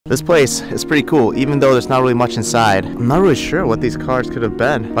This place is pretty cool, even though there's not really much inside. I'm not really sure what these cars could have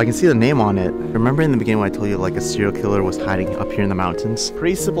been, but I can see the name on it. Remember in the beginning when I told you like a serial killer was hiding up here in the mountains?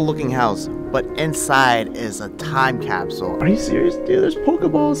 Pretty simple looking house, but inside is a time capsule. Are you serious, dude? There's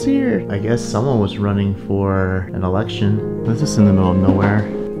Pokeballs here. I guess someone was running for an election. This is in the middle of nowhere.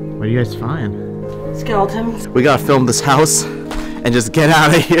 What do you guys find? Skeletons. We gotta film this house and just get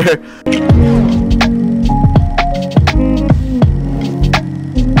out of here.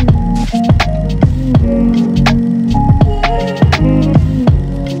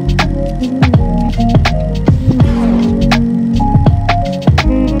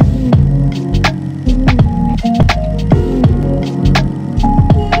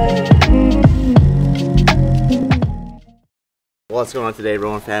 What's going on today,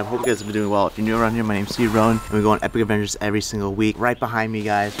 Ronin fam? Hope you guys have been doing well. If you're new around here, my name's Ronin, and we go on epic adventures every single week. Right behind me,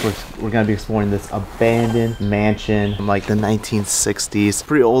 guys, we're gonna be exploring this abandoned mansion from like the 1960s.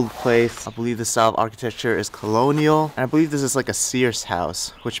 Pretty old place. I believe the style of architecture is colonial, and I believe this is like a Sears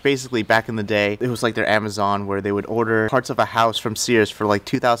house, which basically back in the day, it was like their Amazon where they would order parts of a house from Sears for like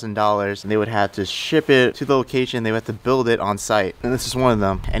 $2,000, and they would have to ship it to the location. They would have to build it on site, and this is one of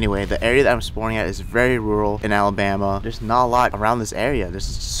them. Anyway, the area that I'm exploring at is very rural in Alabama. There's not a lot around this area. There's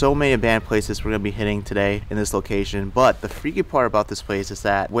so many abandoned places we're gonna be hitting today in this location, but the freaky part about this place is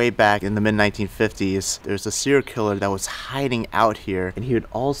that way back in the mid 1950s there's a serial killer that was hiding out here, and he would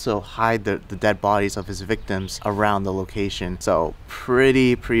also hide the dead bodies of his victims around the location. So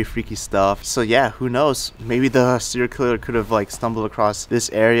pretty freaky stuff. So yeah, who knows, maybe the serial killer could have like stumbled across this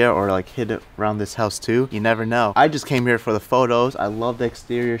area or like hid it around this house too. You never know. I just came here for the photos. I love the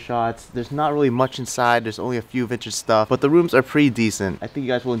exterior shots. There's not really much inside. There's only a few vintage stuff, but the rooms are pretty decent. I think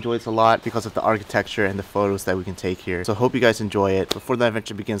you guys will enjoy this a lot because of the architecture and the photos that we can take here. So hope you guys enjoy it. Before the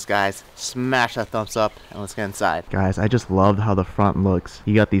adventure begins, guys, smash that thumbs up and let's get inside. Guys, I just love how the front looks.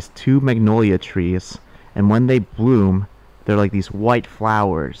 You got these two magnolia trees, and when they bloom, they're like these white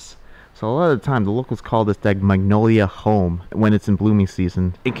flowers. So a lot of the time, the locals call this the magnolia home when it's in blooming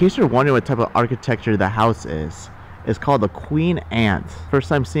season. In case you're wondering what type of architecture the house is, it's called the Queen Ant. First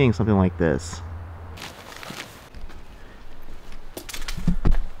time seeing something like this.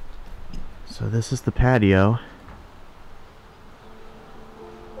 So this is the patio.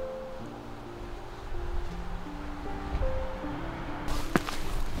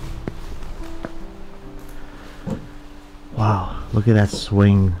 Wow, look at that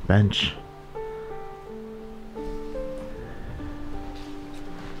swing bench.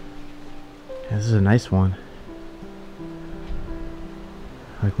 Yeah, this is a nice one.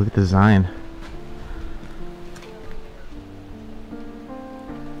 Like, look at the design.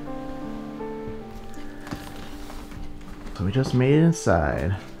 So we just made it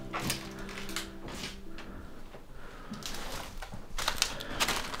inside.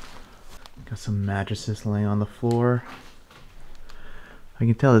 Got some mattresses laying on the floor. I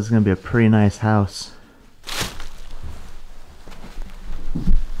can tell this is gonna be a pretty nice house.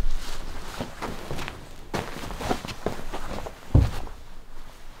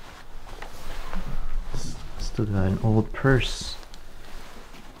 Still got an old purse.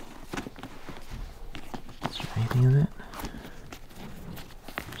 Is there anything in it?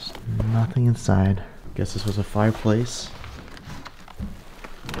 There's nothing inside. Guess this was a fireplace.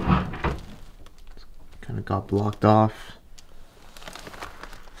 Kind of got blocked off.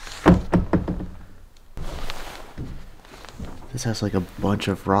 This has like a bunch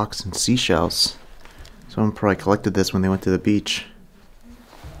of rocks and seashells. Someone probably collected this when they went to the beach.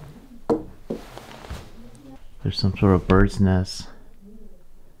 There's some sort of bird's nest.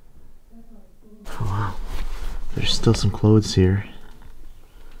 Oh wow. There's still some clothes here.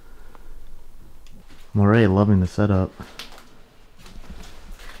 I'm already loving the setup.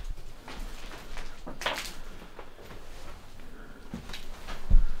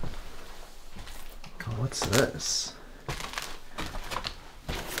 Oh, what's this?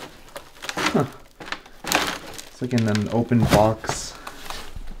 Huh. It's like in an open box.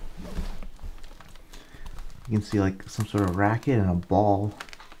 You can see like some sort of racket and a ball.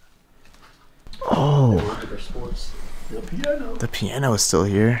 Oh! The piano. The piano is still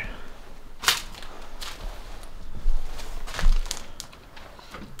here.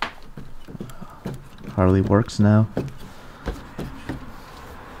 Hardly works now.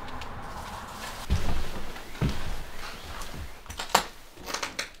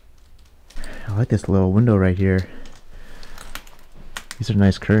 I like this little window right here. These are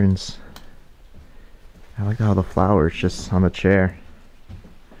nice curtains. I like how the flower's just on the chair.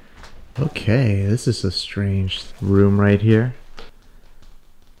 Okay, this is a strange room right here.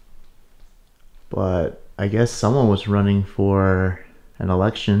 But I guess someone was running for an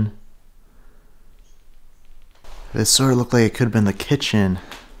election. This sort of looked like it could have been the kitchen.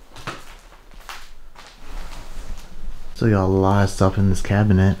 So you got a lot of stuff in this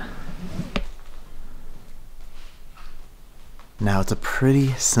cabinet. Now it's a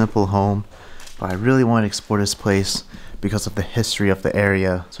pretty simple home, but I really want to explore this place because of the history of the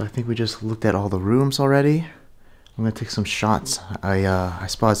area. So I think we just looked at all the rooms already. I'm gonna take some shots. I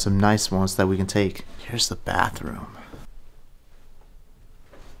spotted some nice ones that we can take. Here's the bathroom.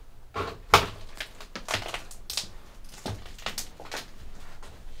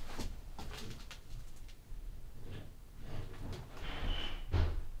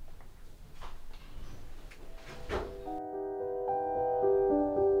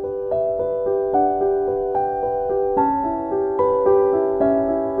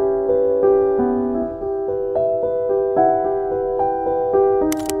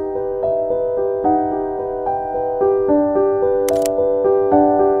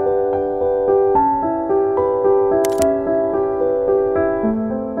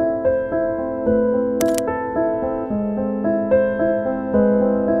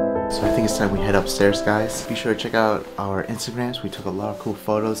 So I think it's time we head upstairs, guys. Be sure to check out our Instagrams. We took a lot of cool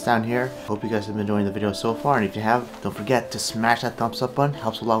photos down here. Hope you guys have been enjoying the video so far, and if you have, don't forget to smash that thumbs up button.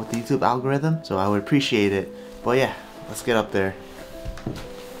 Helps a lot with the YouTube algorithm, so I would appreciate it. But yeah, let's get up there.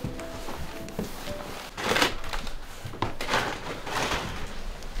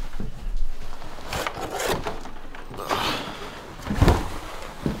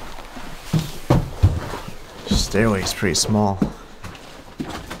 Stairway is pretty small.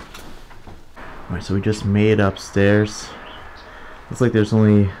 Alright, so we just made upstairs. Looks like there's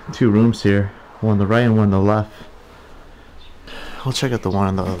only 2 rooms here. One on the right and one on the left. We'll check out the one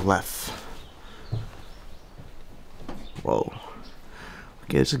on the left. Whoa.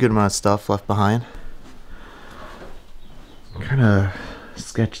 Okay, there's a good amount of stuff left behind. Kinda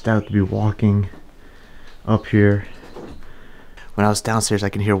sketched out to be walking up here. When I was downstairs, I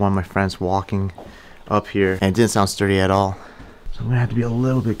could hear one of my friends walking up here, and it didn't sound sturdy at all. So I'm gonna have to be a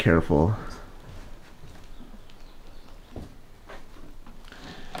little bit careful.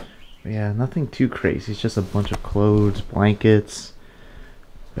 But yeah, nothing too crazy. It's just a bunch of clothes, blankets,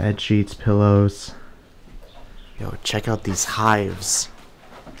 bed sheets, pillows. Yo, check out these hives.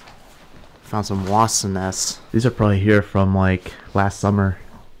 Found some wasp nests. These are probably here from like last summer.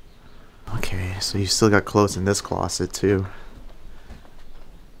 Okay, so you still got clothes in this closet too.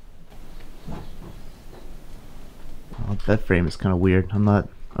 Oh, that frame is kind of weird. I'm not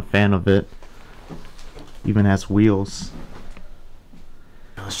a fan of it. Even has wheels.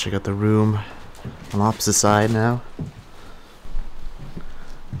 Let's check out the room on the opposite side now.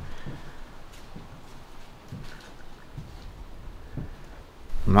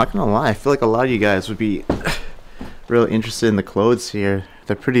 I'm not gonna lie, I feel like a lot of you guys would be really interested in the clothes here.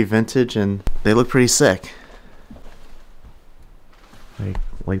 They're pretty vintage and they look pretty sick.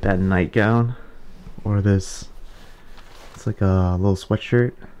 Like that nightgown, or this, it's like a little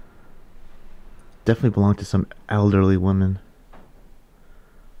sweatshirt. Definitely belong to some elderly women.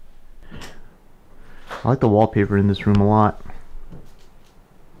 I like the wallpaper in this room a lot.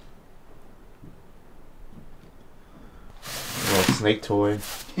 A little snake toy.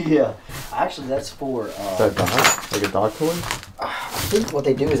 Yeah, actually that's for Is that a dog? Like a dog toy? I think what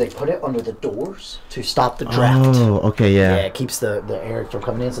they do is they put it under the doors to stop the draft. Oh, okay, yeah. Yeah, it keeps the air from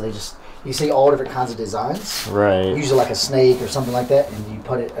coming in, so they just, you see all different kinds of designs. Right. Usually like a snake or something like that, and you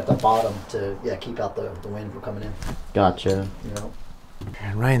put it at the bottom to, yeah, keep out the wind from coming in. Gotcha. You know?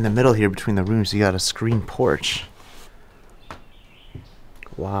 And right in the middle here between the rooms, you got a screen porch.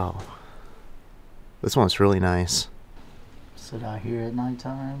 Wow. This one's really nice. Sit out here at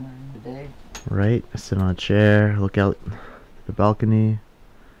nighttime or in the day. Right, sit on a chair, look out the balcony.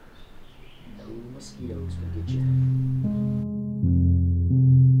 No mosquitoes will get you.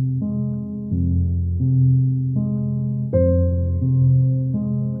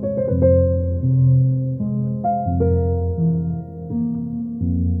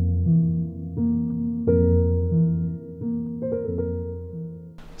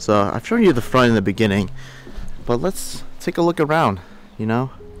 So I've shown you the front in the beginning, but let's take a look around, you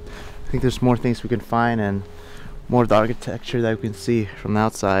know? I think there's more things we can find and more of the architecture that we can see from the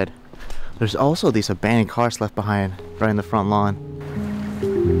outside. There's also these abandoned cars left behind right in the front lawn.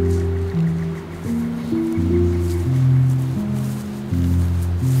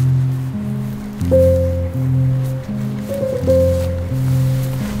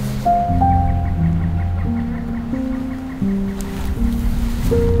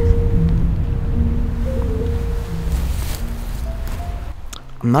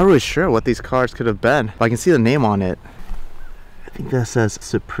 I'm not really sure what these cars could have been, but I can see the name on it. think that says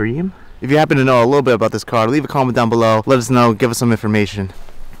Supreme. If you happen to know a little bit about this car, leave a comment down below. Let us know, give us some information.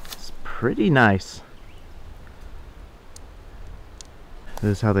 It's pretty nice.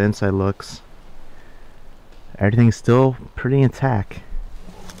 This is how the inside looks. Everything's still pretty intact.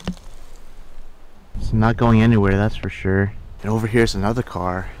 It's not going anywhere, that's for sure. And over here's another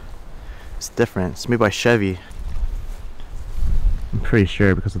car. It's different. It's made by Chevy. I'm pretty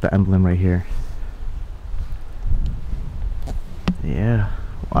sure because of the emblem right here. Yeah.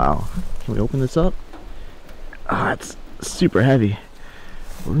 Wow. Can we open this up? Ah, it's super heavy.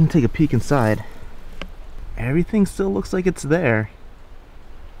 We're gonna take a peek inside. Everything still looks like it's there.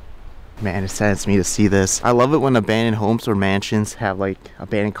 Man, it saddens me to see this. I love it when abandoned homes or mansions have like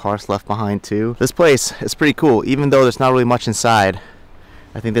abandoned cars left behind too. This place is pretty cool, even though there's not really much inside.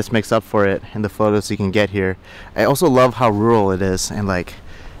 I think this makes up for it in the photos you can get here. I also love how rural it is and like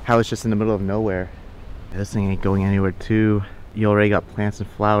how it's just in the middle of nowhere. This thing ain't going anywhere too. You already got plants and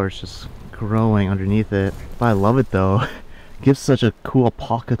flowers just growing underneath it. But I love it though. It gives such a cool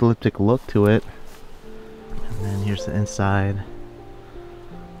apocalyptic look to it. And then here's the inside.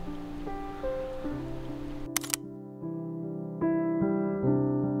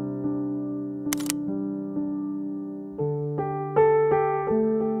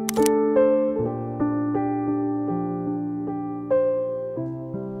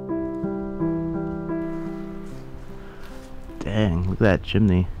 Dang, look at that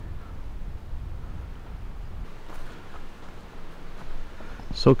chimney.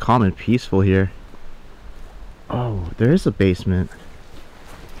 So calm and peaceful here. Oh, there is a basement.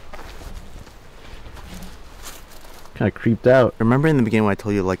 Kind of creeped out. Remember in the beginning when I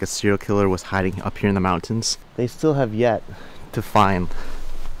told you like a serial killer was hiding up here in the mountains? They still have yet to find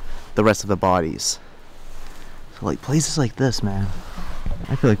the rest of the bodies. So like places like this, man.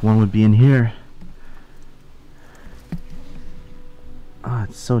 I feel like one would be in here. Oh,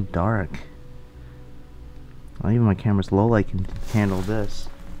 it's so dark. Not even my camera's low light can handle this,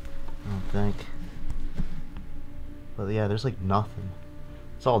 I don't think. But yeah, there's like nothing.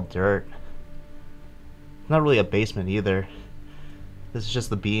 It's all dirt. Not really a basement either. This is just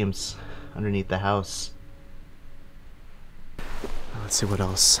the beams underneath the house. Let's see what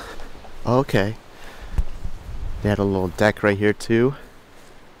else. Oh, okay. They had a little deck right here too.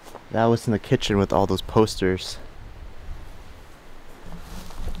 That was in the kitchen with all those posters.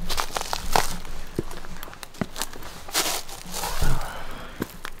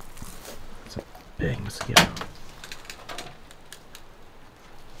 It's a big mosquito.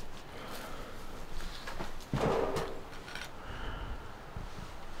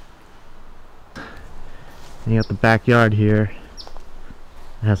 And you got the backyard here.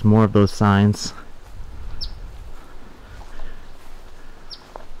 It has more of those signs.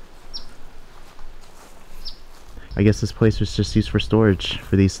 I guess this place was just used for storage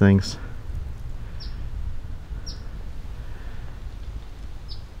for these things.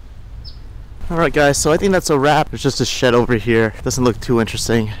 Alright guys, so I think that's a wrap. There's just a shed over here. Doesn't look too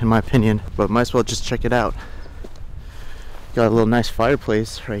interesting in my opinion, but might as well just check it out. Got a little nice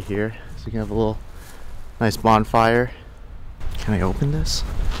fireplace right here, so you can have a little nice bonfire. Can I open this?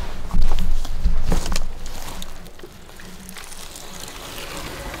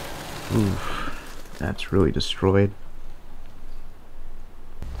 Ooh, that's really destroyed.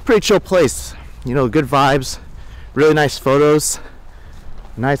 Pretty chill place, you know, good vibes, really nice photos,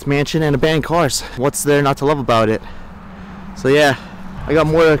 nice mansion and abandoned cars. What's there not to love about it? So yeah, I got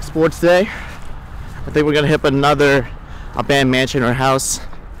more to explore today. I think we're gonna hit another abandoned mansion or house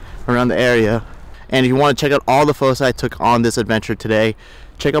around the area. And if you want to check out all the photos I took on this adventure today,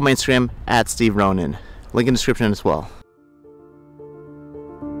 check out my Instagram at Steve Ronin. Link in the description as well.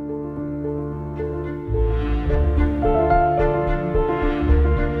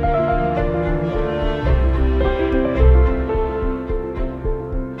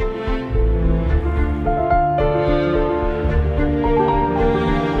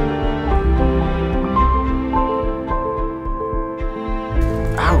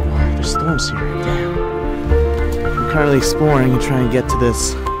 Ow, there's storms here. Damn. I'm currently exploring and trying to get to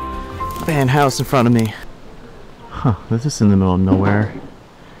this abandoned house in front of me. Huh, this is in the middle of nowhere.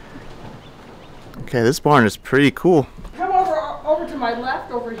 Okay, this barn is pretty cool. Come over to my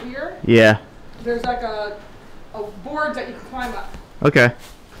left over here. Yeah. There's like a board that you can climb up. Okay.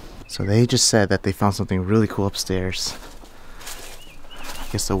 So they just said that they found something really cool upstairs. I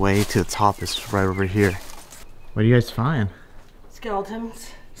guess the way to the top is right over here. What do you guys find?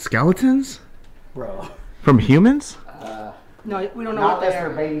 Skeletons. Skeletons? Bro. From humans? No, we don't know Not what they this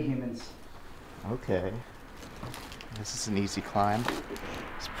for are. baby humans. Okay. This is an easy climb.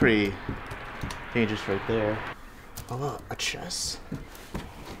 It's pretty dangerous right there. Oh, a chest.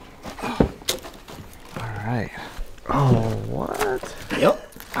 Alright. Oh, what? Yep.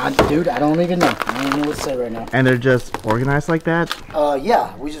 Dude, I don't even know. I don't know what to say right now. And they're just organized like that?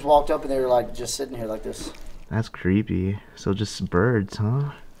 Yeah. We just walked up and they were like just sitting here like this. That's creepy. So just birds,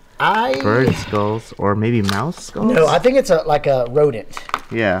 huh? I Bird skulls, or maybe mouse skulls? No, I think it's like a rodent.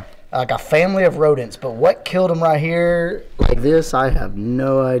 Yeah. Like a family of rodents. But what killed them right here like this, I have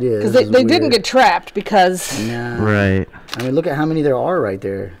no idea. Because they didn't get trapped because... Nah. Right. I mean, look at how many there are right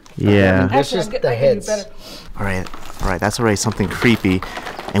there. Yeah. I mean, that's Actually, just the heads. Alright, that's already something creepy.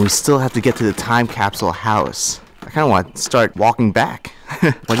 And we still have to get to the time capsule house. I kind of want to start walking back.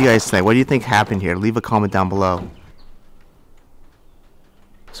 What do you guys think? What do you think happened here? Leave a comment down below.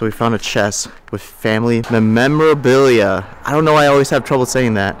 So we found a chest with family memorabilia. I don't know why I always have trouble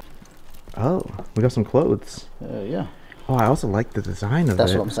saying that. Oh, we got some clothes. Yeah. Oh, I also like the design of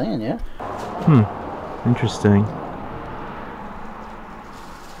That's it. what I'm saying, yeah. Interesting.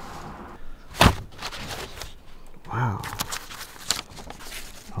 Wow.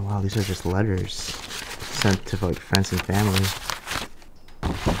 Oh wow, these are just letters sent to like friends and family.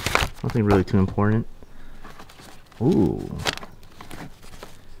 Nothing really too important. Ooh.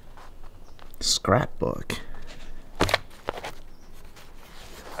 Scrapbook.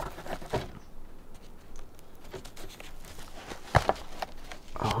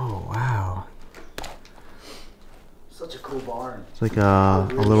 Oh wow. Such a cool barn. It's like a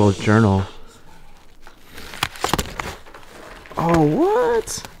little journal. Oh,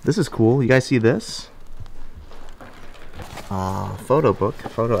 what? This is cool. You guys see this? Photo book,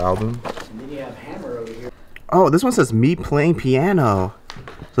 photo album. And then you have Hammer over here. Oh, this one says me playing piano.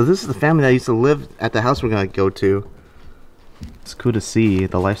 So this is the family that used to live at the house we're gonna go to. It's cool to see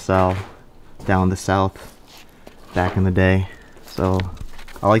the lifestyle down the south back in the day. So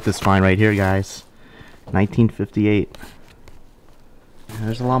I like this find right here, guys. 1958. And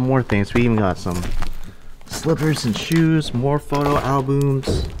there's a lot more things. We even got some slippers and shoes, more photo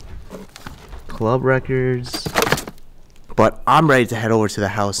albums, club records. But I'm ready to head over to the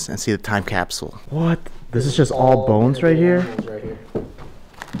house and see the time capsule. What? This is just all bones right here?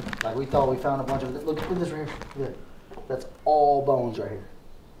 Like we thought we found a bunch of... Look at this right here. Look at that. That's all bones right here.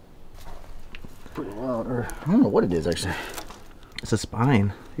 Pretty wild. Or I don't know what it is actually. It's a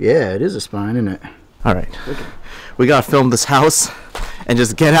spine. Yeah, it is a spine, isn't it? Alright. We gotta film this house and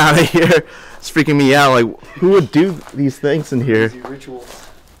just get out of here. It's freaking me out. Like, who would do these things in here? Rituals.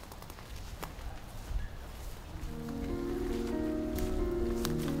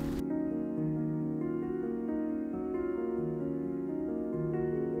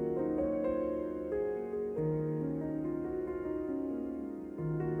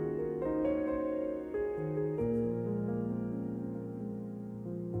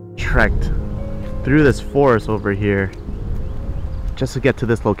 Trekked through this forest over here just to get to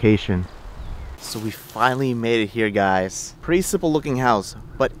this location. So we finally made it here, guys. Pretty simple looking house,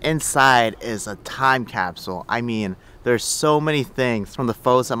 but inside is a time capsule. I mean, there's so many things from the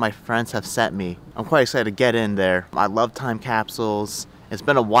photos that my friends have sent me. I'm quite excited to get in there. I love time capsules. It's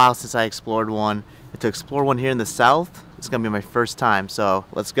been a while since I explored one. And to explore one here in the south, it's gonna be my first time, so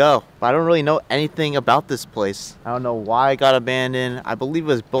let's go. But I don't really know anything about this place. I don't know why it got abandoned. I believe it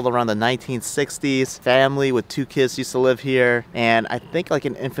was built around the 1960s. Family with 2 kids used to live here, and I think like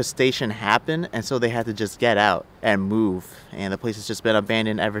an infestation happened, and so they had to just get out and move. And the place has just been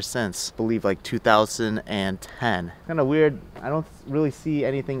abandoned ever since. I believe like 2010. Kind of weird. I don't really see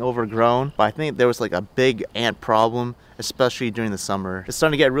anything overgrown, but I think there was like a big ant problem, especially during the summer. It's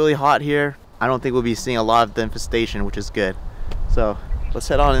starting to get really hot here. I don't think we'll be seeing a lot of the infestation, which is good. So let's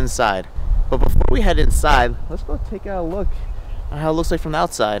head on inside. But before we head inside, let's go take a look at how it looks like from the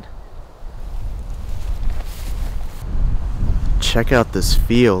outside. Check out this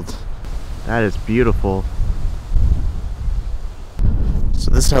field. That is beautiful.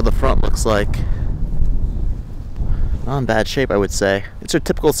 So this is how the front looks like. Not in bad shape, I would say. It's a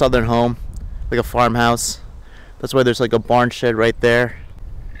typical southern home, like a farmhouse. That's why there's like a barn shed right there.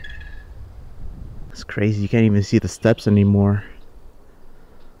 It's crazy, you can't even see the steps anymore.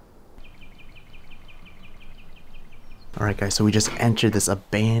 Alright guys, so we just entered this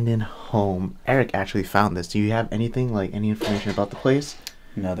abandoned home. Eric actually found this. Do you have anything, like any information about the place?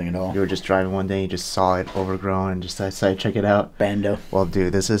 Nothing at all. You were just driving one day and you just saw it overgrown and just decided to check it out? Bando. Well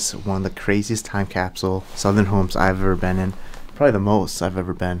dude, this is one of the craziest time capsule southern homes I've ever been in. Probably the most I've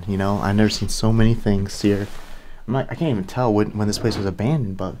ever been, you know? I've never seen so many things here. I can't even tell when this place was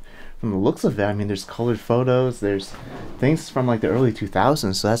abandoned, but from the looks of it, I mean, there's colored photos, there's things from like the early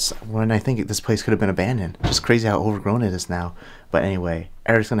 2000s, so that's when I think this place could have been abandoned. Just crazy how overgrown it is now. But anyway,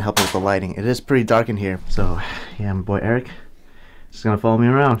 Eric's gonna help me with the lighting. It is pretty dark in here. So yeah, my boy Eric is gonna follow me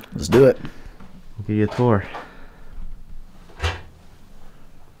around. Let's do it. I'll give you a tour.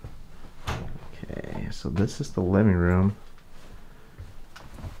 Okay, so this is the living room.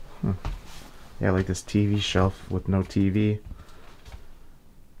 Yeah, like this TV shelf with no TV.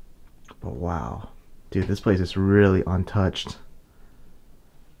 But wow. Dude, this place is really untouched.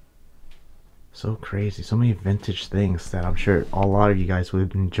 So crazy. So many vintage things that I'm sure a lot of you guys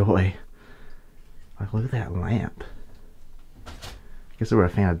would enjoy. Like, look at that lamp. I guess they were a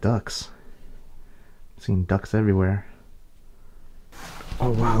fan of ducks. I've seen ducks everywhere.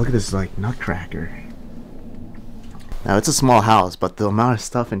 Oh wow, look at this like nutcracker. Now it's a small house, but the amount of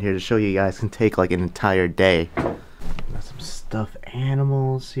stuff in here to show you guys can take like an entire day. Got some stuffed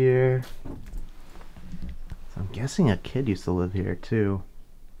animals here. So I'm guessing a kid used to live here too.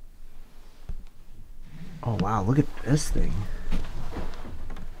 Oh wow, look at this thing.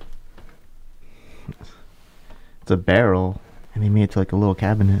 It's a barrel, and they made it to like a little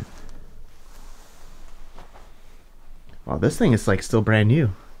cabinet. Oh, this thing is like still brand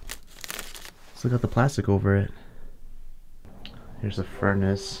new. Let's look at the plastic over it. Here's a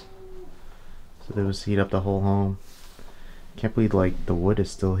furnace. So they was heat up the whole home. Can't believe like the wood is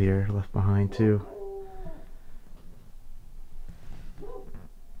still here, left behind too.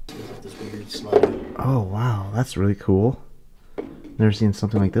 This weird slide. Oh wow, that's really cool. Never seen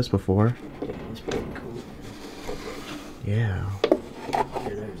something like this before. Yeah, it's pretty cool. Yeah.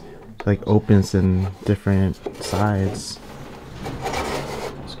 Here, there's the other one. Like opens in different sides.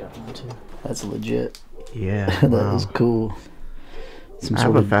 It's got one too. That's legit. Yeah. That is cool. Some I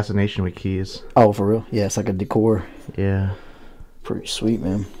have a fascination with keys. Oh, for real? Yeah, it's like a decor. Yeah. Pretty sweet,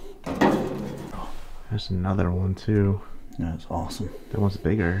 man. There's another one too. That's awesome. That one's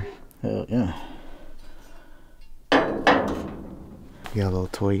bigger. Hell yeah. You got a little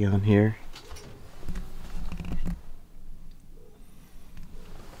toy gun here.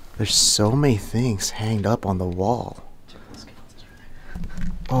 There's so many things hanged up on the wall.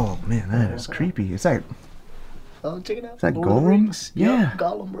 Oh man, that is creepy. Is that Oh, check it out. Is that Lord of the Gollum? Rings. Yeah. Yep,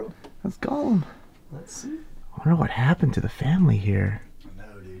 Gollum, bro. that's Gollum? Let's see. I wonder what happened to the family here. I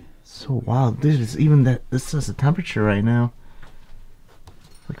know, dude. So wild. Dude, it's even that this says the temperature right now.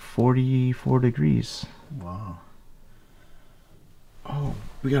 Like 44 degrees. Wow. Oh,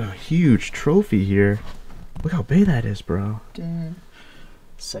 we got a huge trophy here. Look how big that is, bro. Damn.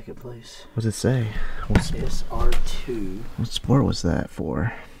 Second place. What's it say? SR2. What sport was that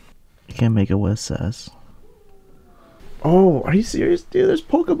for? You can't make it what it says. Oh, are you serious, dude? There's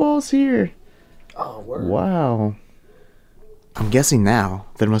Pokeballs here. Oh, word. Wow. I'm guessing now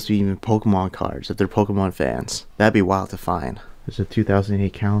there must be even Pokemon cards if they're Pokemon fans. That'd be wild to find. There's a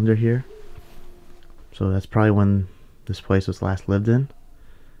 2008 calendar here. So that's probably when this place was last lived in.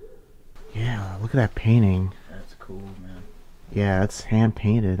 Yeah, look at that painting. That's cool, man. Yeah, that's hand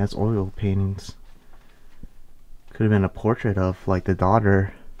painted. That's oil paintings. Could have been a portrait of like the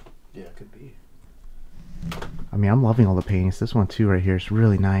daughter. Yeah, it could be. I mean, I'm loving all the paintings. This one too right here is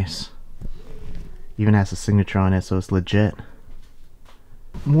really nice. Even has a signature on it, so it's legit.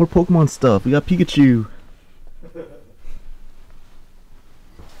 More Pokemon stuff. We got Pikachu.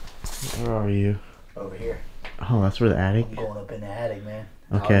 Where are you? Over here. Oh, that's where the attic. I'm going up in the attic, man.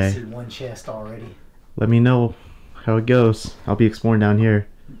 Okay. I see one chest already. Let me know how it goes. I'll be exploring down here.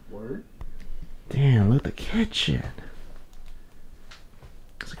 Word. Damn, look at the kitchen.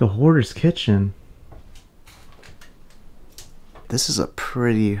 It's like a hoarder's kitchen. This is a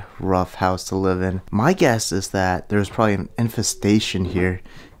pretty rough house to live in. My guess is that there's probably an infestation here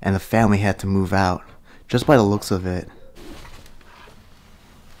and the family had to move out, just by the looks of it.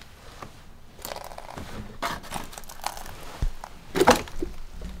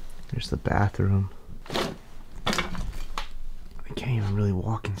 There's the bathroom. I can't even really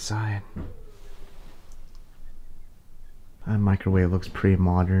walk inside. That microwave looks pretty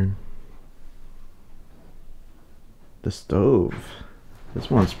modern. The stove. This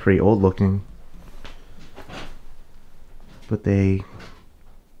one's pretty old looking. But they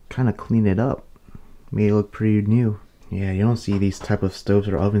kind of cleaned it up. Made it look pretty new. Yeah, you don't see these type of stoves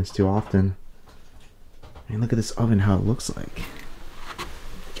or ovens too often. I mean, look at this oven, how it looks like.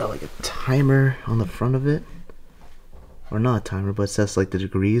 Got like a timer on the front of it. Or not a timer, but it says like the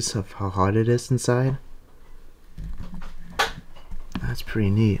degrees of how hot it is inside. That's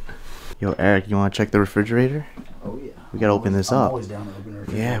pretty neat. Yo, Eric, you want to check the refrigerator? Oh yeah. We gotta open this up. Always down to open the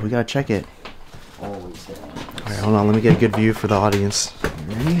refrigerator. Yeah, we gotta check it. Always down. Alright, hold on, let me get a good view for the audience.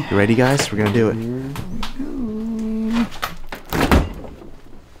 Ready? You ready, guys? We're gonna do it. Here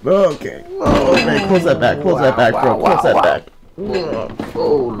we go. Okay. Oh, man, close that back. Close that back, bro. Close that back.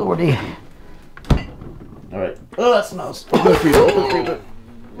 Oh, lordy. Alright. Oh, that smells.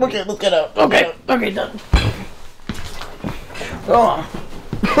 Okay, let's get out. Okay, okay, done. Oh.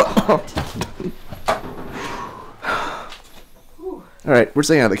 Alright, we're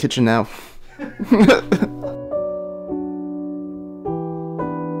staying out of the kitchen now.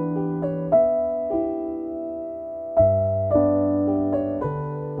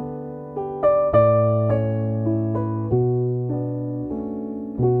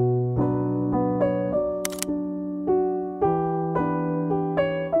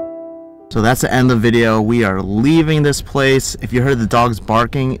 So that's the end of the video. We are leaving this place. If you heard the dogs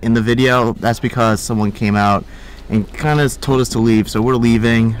barking in the video, that's because someone came out and kind of told us to leave. So we're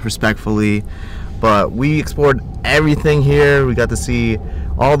leaving respectfully. But we explored everything here. We got to see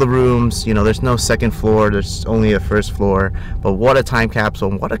all the rooms. You know, there's no second floor. There's only a first floor. But what a time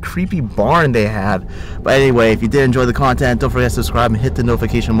capsule. What a creepy barn they had. But anyway, if you did enjoy the content, don't forget to subscribe and hit the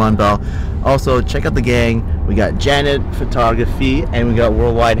notification bell. Also, check out the gang. We got Janet Photography and we got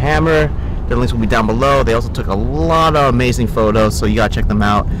Worldwide Hammer. The links will be down below. They also took a lot of amazing photos, so you gotta check them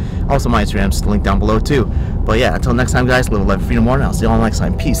out. Also, my Instagram's linked down below too. But yeah, until next time, guys, live a life of freedom more, and I'll see you all next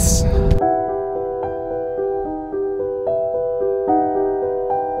time. Peace.